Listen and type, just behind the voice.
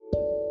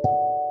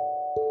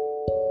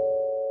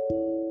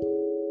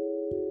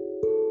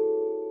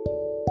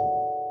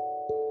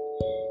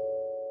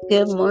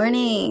Good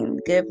morning.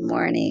 Good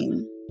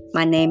morning.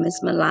 My name is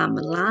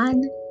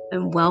Milan,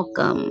 and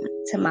welcome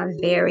to my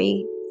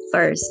very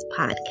first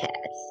podcast.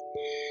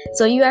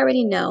 So you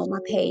already know my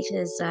page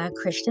is a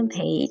Christian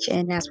page,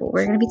 and that's what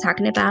we're going to be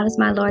talking about is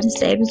my Lord and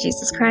Savior,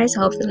 Jesus Christ.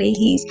 Hopefully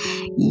he's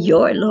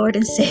your Lord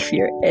and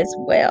Savior as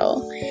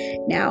well.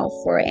 Now,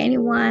 for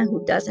anyone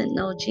who doesn't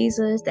know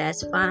Jesus,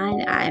 that's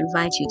fine. I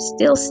invite you to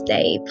still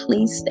stay.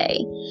 Please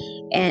stay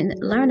and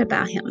learn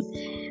about him.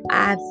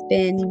 I've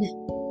been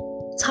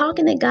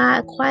talking to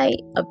God quite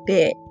a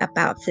bit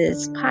about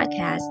this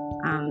podcast,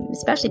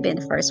 especially being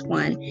the first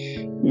one,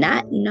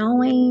 not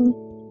knowing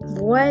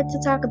what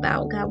to talk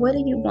about. God, what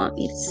do you want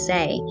me to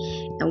say?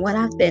 And what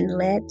I've been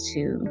led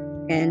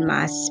to in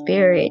my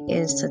spirit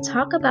is to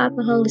talk about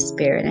the Holy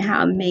Spirit and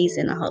how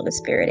amazing the Holy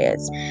Spirit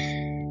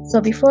is.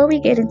 So before we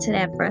get into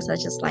that, first,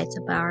 I'd just like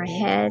to bow our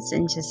heads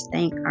and just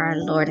thank our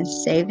Lord and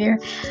Savior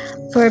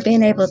for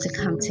being able to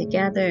come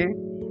together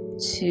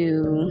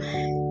to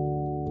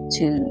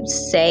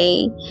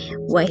say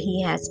what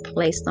he has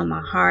placed on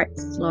my heart.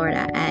 Lord,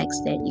 I ask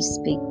that you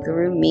speak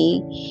through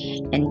me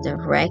and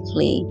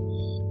directly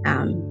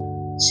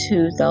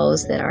to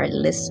those that are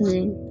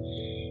listening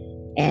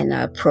in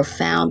a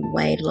profound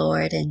way,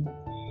 Lord, and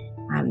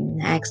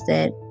ask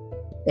that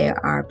there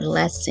are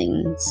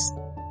blessings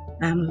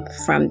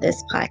from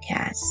this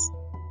podcast.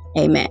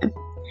 Amen.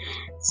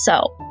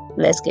 So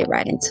let's get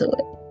right into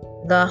it.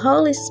 The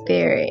Holy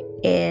Spirit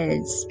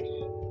is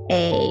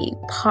a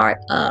part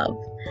of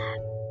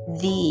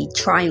the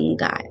triune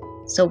God.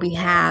 So we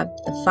have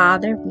the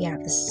Father, we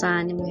have the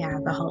Son, and we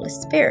have the Holy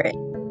Spirit.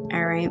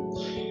 All right.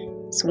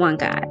 It's one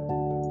God.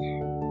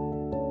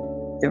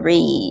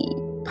 3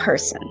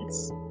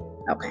 persons.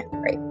 Okay,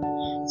 great.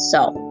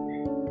 So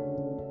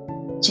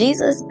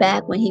Jesus,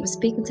 back when he was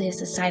speaking to his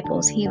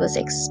disciples, he was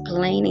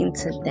explaining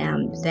to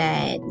them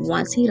that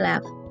once he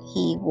left,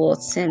 he will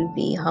send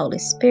the Holy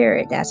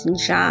Spirit. That's in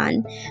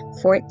John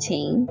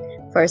 14,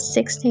 verse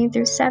 16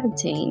 through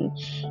 17.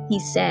 He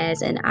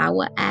says, and I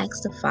will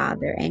ask the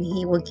Father, and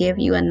he will give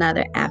you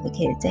another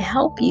advocate to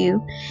help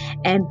you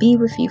and be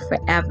with you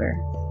forever,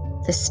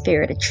 the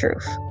Spirit of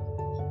truth.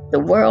 The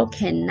world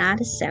cannot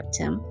accept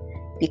him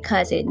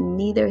because it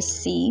neither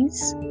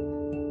sees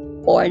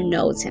or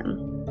knows him.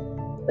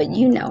 But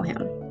you know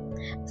him,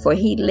 for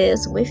he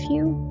lives with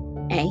you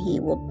and he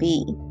will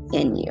be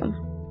in you.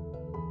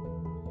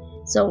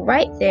 So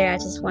right there, I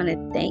just want to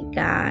thank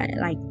God.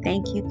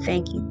 Thank you,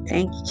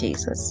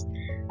 Jesus,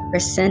 for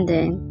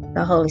sending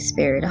the Holy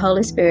Spirit. The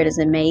Holy Spirit is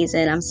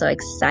amazing. I'm so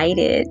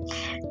excited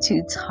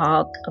to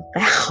talk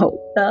about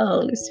the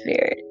Holy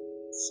Spirit.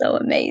 So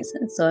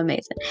amazing.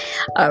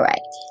 All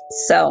right.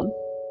 So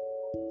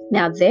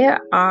now there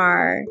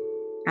are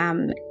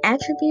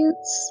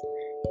attributes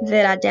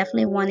that I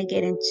definitely want to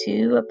get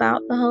into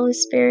about the Holy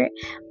Spirit.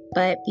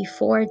 But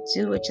before I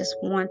do, I just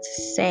want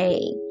to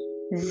say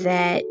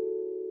that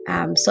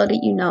so that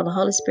you know, the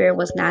Holy Spirit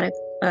was not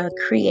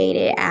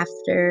created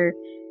after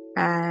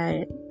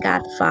God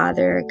the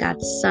Father, God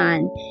the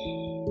Son.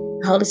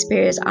 The Holy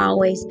Spirit has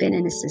always been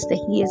in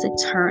existence. He is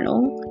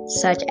eternal,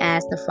 such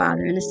as the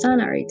Father and the Son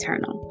are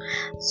eternal.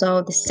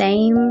 So the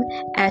same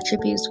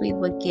attributes we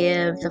would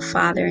give the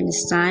Father and the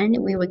Son,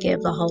 we would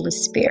give the Holy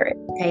Spirit.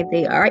 Okay,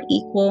 they are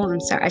equal.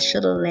 I'm sorry, I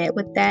should have led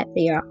with that.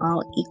 They are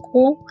all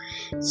equal.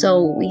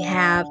 So we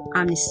have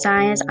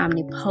omniscience,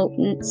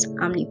 omnipotence,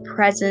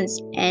 omnipresence,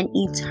 and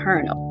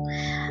eternal.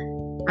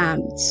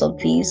 So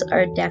these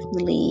are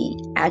definitely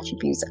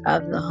attributes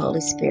of the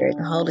Holy Spirit.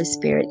 The Holy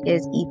Spirit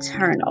is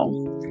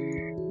eternal.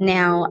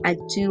 Now, I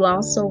do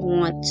also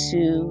want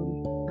to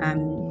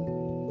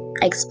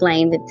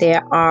explain that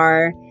there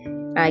are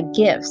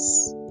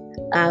gifts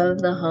of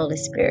the Holy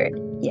Spirit.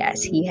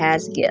 Yes, he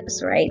has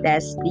gifts, right?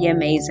 That's the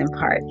amazing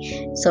part.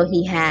 So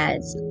he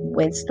has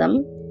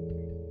wisdom,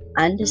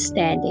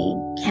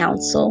 understanding,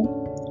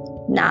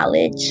 counsel,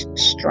 knowledge,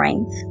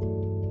 strength,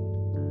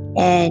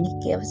 and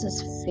he gives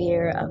us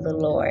fear of the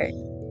Lord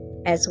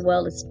as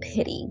well as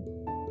pity.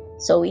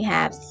 So we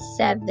have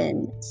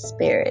 7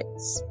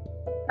 spirits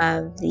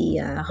of the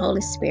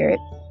Holy Spirit.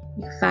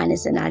 You can find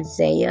this in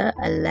Isaiah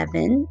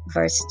 11,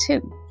 verse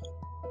 2.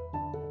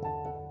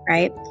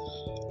 Right?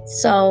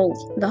 So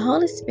the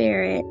Holy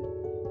Spirit,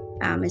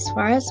 as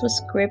far as what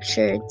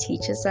Scripture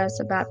teaches us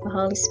about the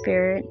Holy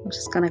Spirit, I'm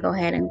just going to go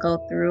ahead and go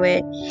through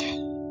it.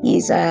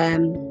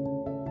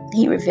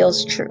 He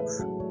reveals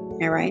truth.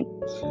 All right?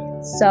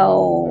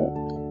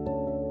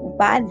 So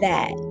by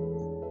that,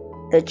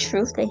 the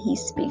truth that he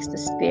speaks, the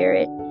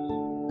Spirit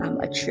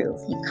of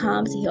truth. He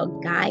comes, he'll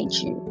guide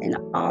you in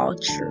all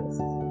truth.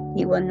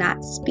 He will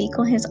not speak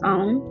on his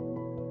own.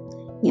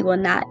 He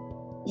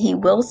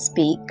will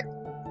speak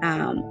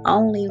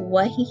only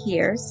what he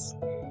hears,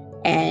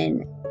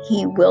 and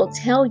he will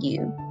tell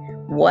you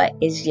what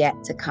is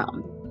yet to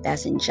come.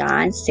 That's in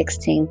John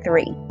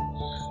 16:3.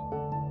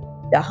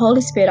 The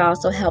Holy Spirit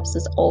also helps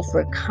us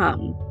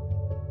overcome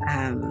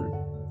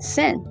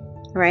sin,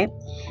 right?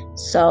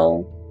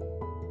 So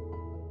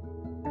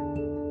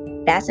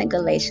that's in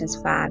Galatians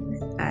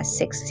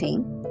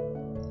 5:16.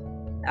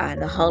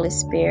 The Holy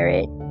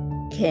Spirit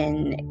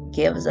can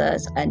gives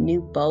us a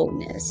new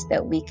boldness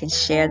that we can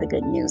share the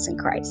good news in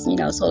Christ.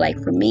 So like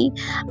for me,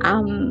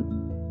 I'm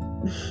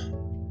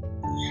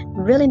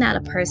really not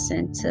a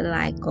person to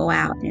like go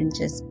out and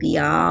just be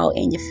all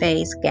in your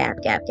face, gap,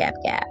 gap, gap,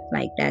 gap.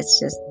 Like that's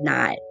just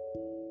not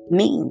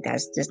me.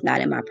 That's just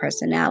not in my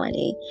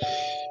personality.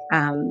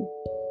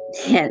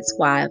 Hence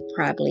why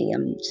probably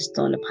I'm just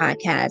doing the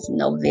podcast,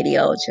 no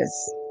video,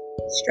 just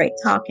straight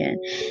talking.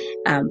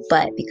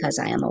 But because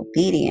I am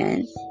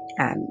obedient,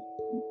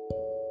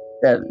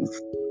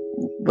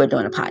 we're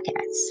doing a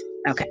podcast.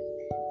 Okay.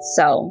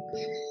 So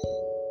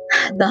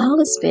the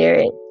Holy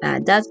Spirit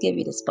does give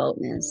you this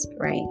boldness,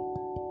 right?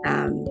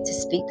 To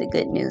speak the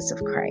good news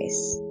of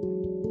Christ.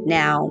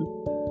 Now,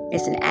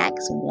 it's in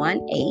Acts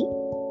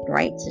 1:8,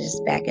 right? To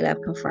just back it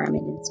up, confirm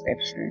it in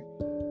Scripture.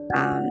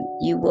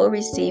 You will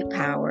receive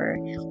power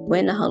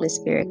when the Holy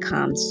Spirit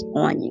comes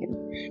on you,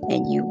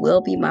 and you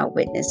will be my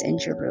witness in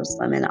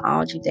Jerusalem and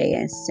all Judea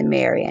and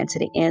Samaria and to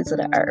the ends of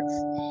the earth.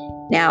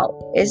 Now,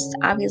 it's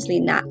obviously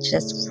not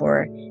just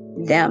for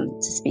them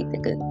to speak the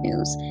good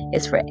news.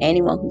 It's for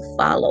anyone who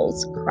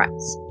follows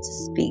Christ to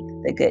speak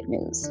the good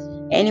news.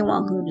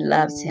 Anyone who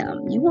loves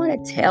him. You want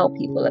to tell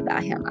people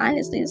about him.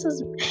 Honestly,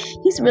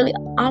 he's really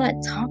all I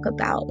talk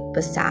about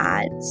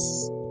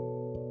besides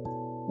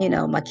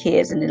my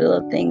kids and the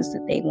little things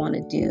that they want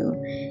to do.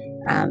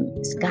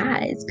 It's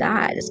God. It's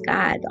God. It's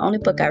God. The only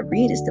book I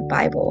read is the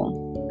Bible.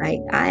 Like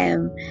I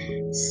am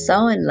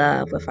so in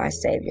love with our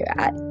Savior.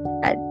 I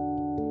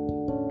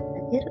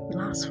get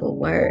lost for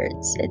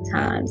words at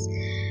times,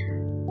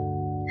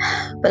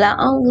 but I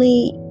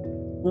only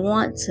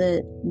want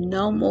to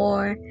know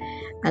more.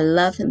 I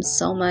love him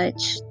so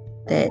much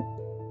that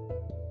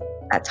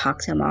I talk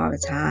to him all the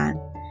time,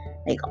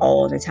 like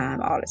all the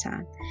time.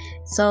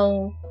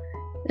 So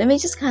let me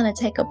just kind of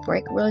take a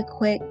break really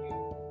quick.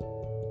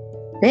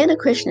 Being a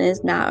Christian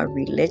is not a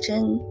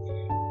religion.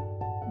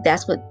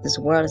 That's what this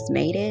world has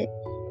made it.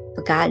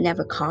 But God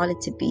never called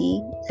it to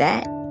be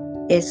that.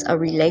 It's a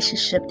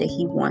relationship that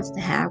he wants to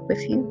have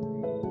with you.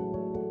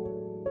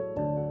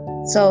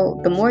 So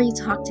the more you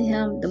talk to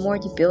him, the more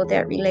you build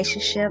that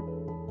relationship.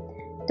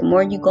 The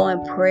more you go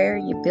in prayer,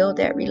 you build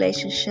that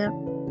relationship.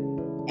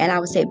 And I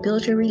would say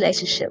build your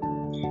relationship.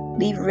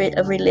 Leave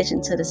a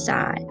religion to the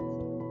side.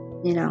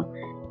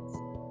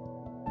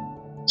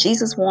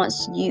 Jesus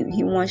wants you.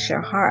 He wants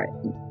your heart.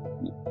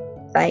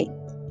 Like,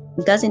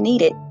 he doesn't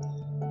need it,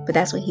 but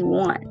that's what he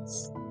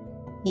wants.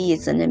 He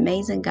is an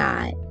amazing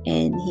God,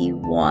 and he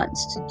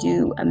wants to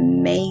do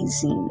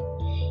amazing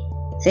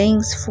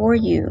things for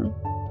you.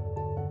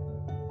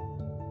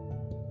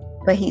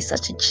 But he's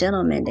such a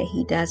gentleman that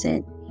he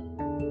doesn't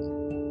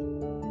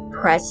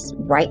press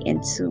right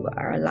into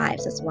our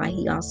lives. That's why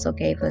he also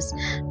gave us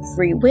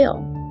free will,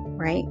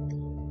 right?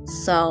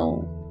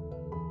 So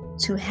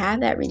to have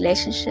that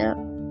relationship,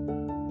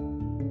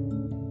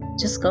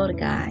 just go to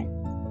God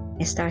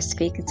and start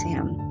speaking to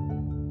him.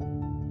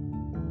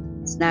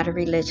 It's not a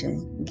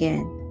religion.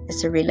 Again,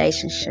 it's a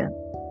relationship.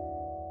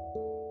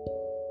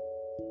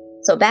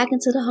 So back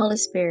into the Holy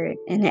Spirit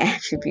and the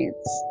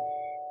attributes.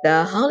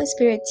 The Holy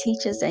Spirit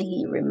teaches and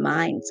he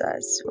reminds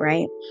us,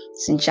 right?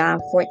 It's in John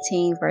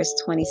 14, verse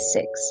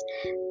 26.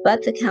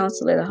 But the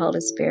Counselor, the Holy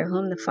Spirit,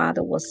 whom the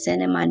Father will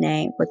send in my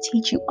name, will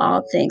teach you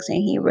all things,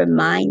 and he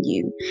remind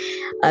you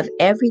of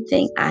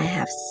everything I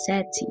have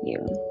said to you.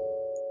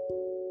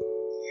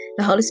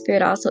 The Holy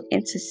Spirit also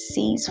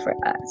intercedes for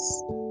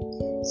us.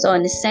 So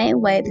in the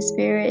same way, the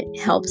Spirit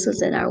helps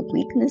us in our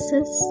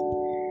weaknesses.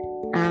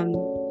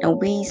 And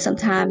we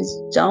sometimes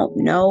don't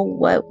know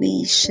what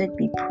we should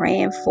be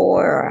praying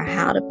for or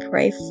how to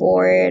pray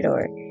for it.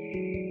 Or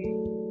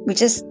we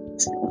just,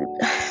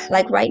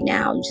 like right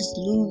now, just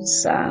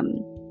lose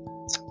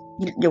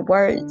your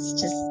words.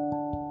 Just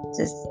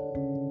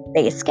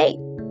they escape.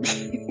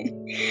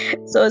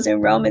 So it's in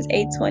Romans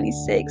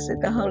 8:26 that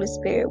the Holy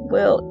Spirit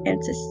will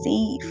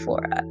intercede for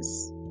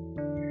us.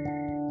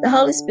 The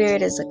Holy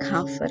Spirit is a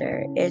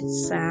comforter.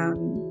 It's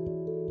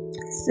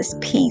this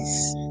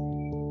peace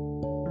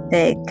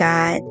that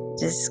God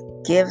just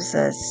gives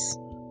us.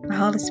 The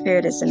Holy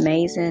Spirit is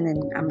amazing,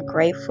 and I'm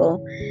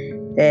grateful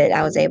that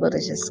I was able to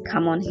just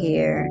come on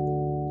here,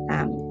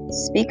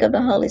 speak of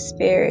the Holy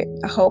Spirit.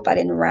 I hope I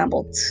didn't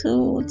ramble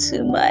too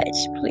much.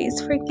 Please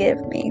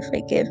forgive me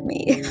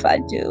if I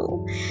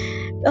do.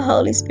 The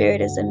Holy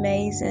Spirit is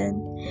amazing.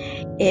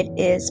 He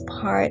is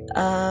part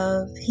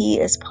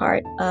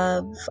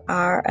of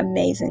our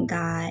amazing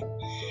God.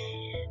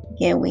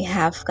 Again, we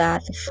have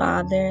God the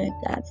Father,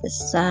 God the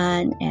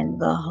Son, and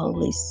the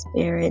Holy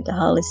Spirit. The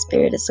Holy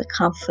Spirit is a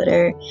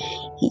comforter.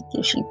 He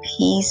gives you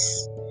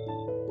peace.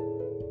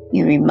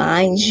 He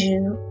reminds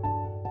you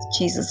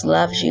Jesus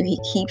loves you. He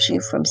keeps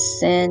you from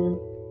sin.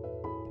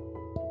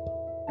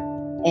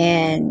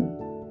 And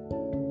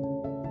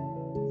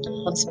the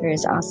Holy Spirit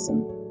is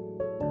awesome.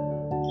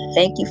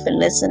 Thank you for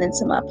listening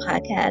to my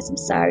podcast. I'm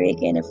sorry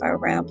again if I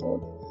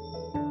rambled.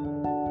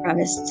 I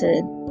promise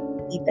to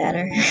be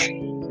better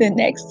the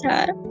next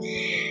time.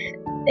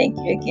 Thank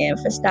you again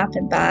for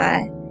stopping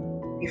by.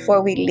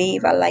 Before we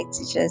leave, I like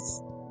to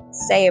just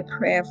say a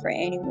prayer for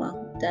anyone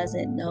who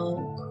doesn't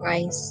know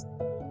Christ.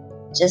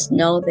 Just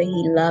know that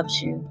He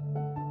loves you.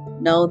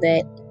 Know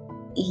that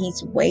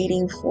He's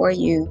waiting for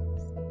you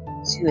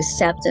to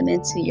accept Him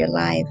into your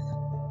life.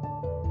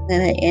 I'm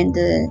going to end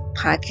the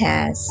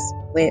podcast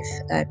with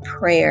a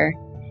prayer.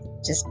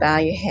 Just bow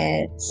your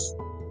heads.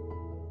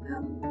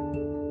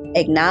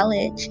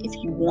 Acknowledge, if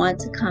you want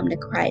to come to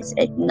Christ,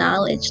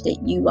 acknowledge that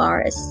you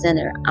are a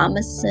sinner. I'm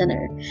a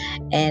sinner,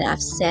 and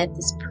I've said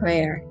this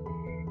prayer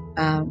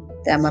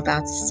that I'm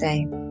about to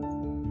say.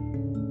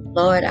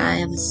 Lord, I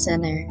am a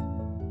sinner.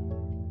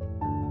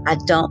 I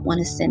don't want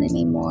to sin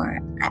anymore.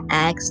 I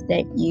ask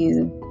that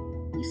you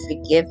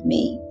forgive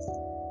me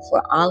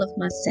for all of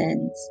my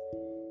sins.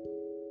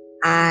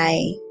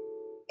 I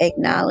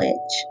acknowledge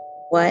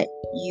what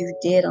you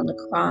did on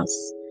the cross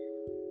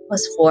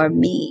was for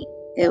me.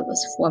 It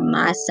was for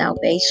my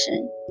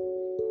salvation.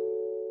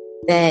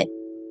 That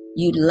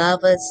you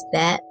love us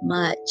that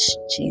much,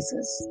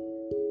 Jesus,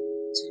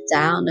 to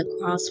die on the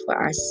cross for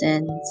our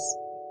sins.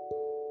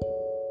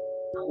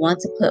 I want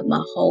to put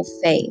my whole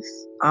faith,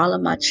 all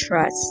of my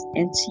trust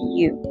into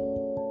you.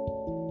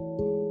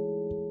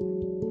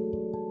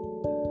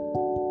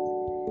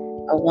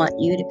 I want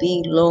you to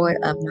be Lord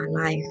of my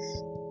life.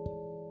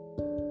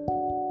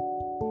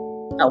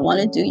 I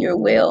want to do your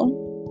will,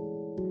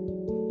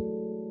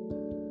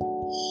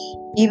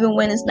 even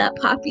when it's not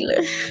popular.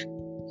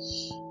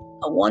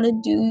 I want to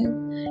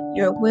do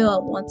your will. I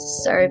want to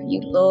serve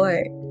you,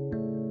 Lord.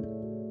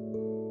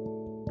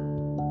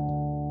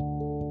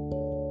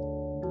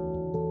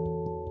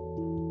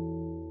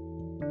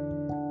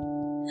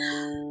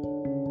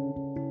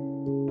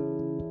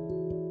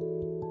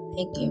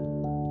 Thank you.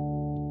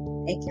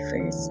 Thank you for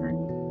your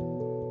son.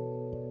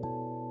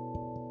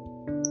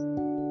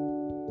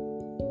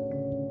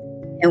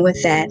 And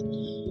with that,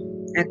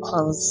 I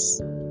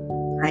close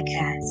my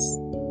podcast.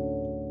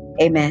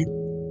 Amen.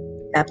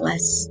 God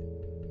bless.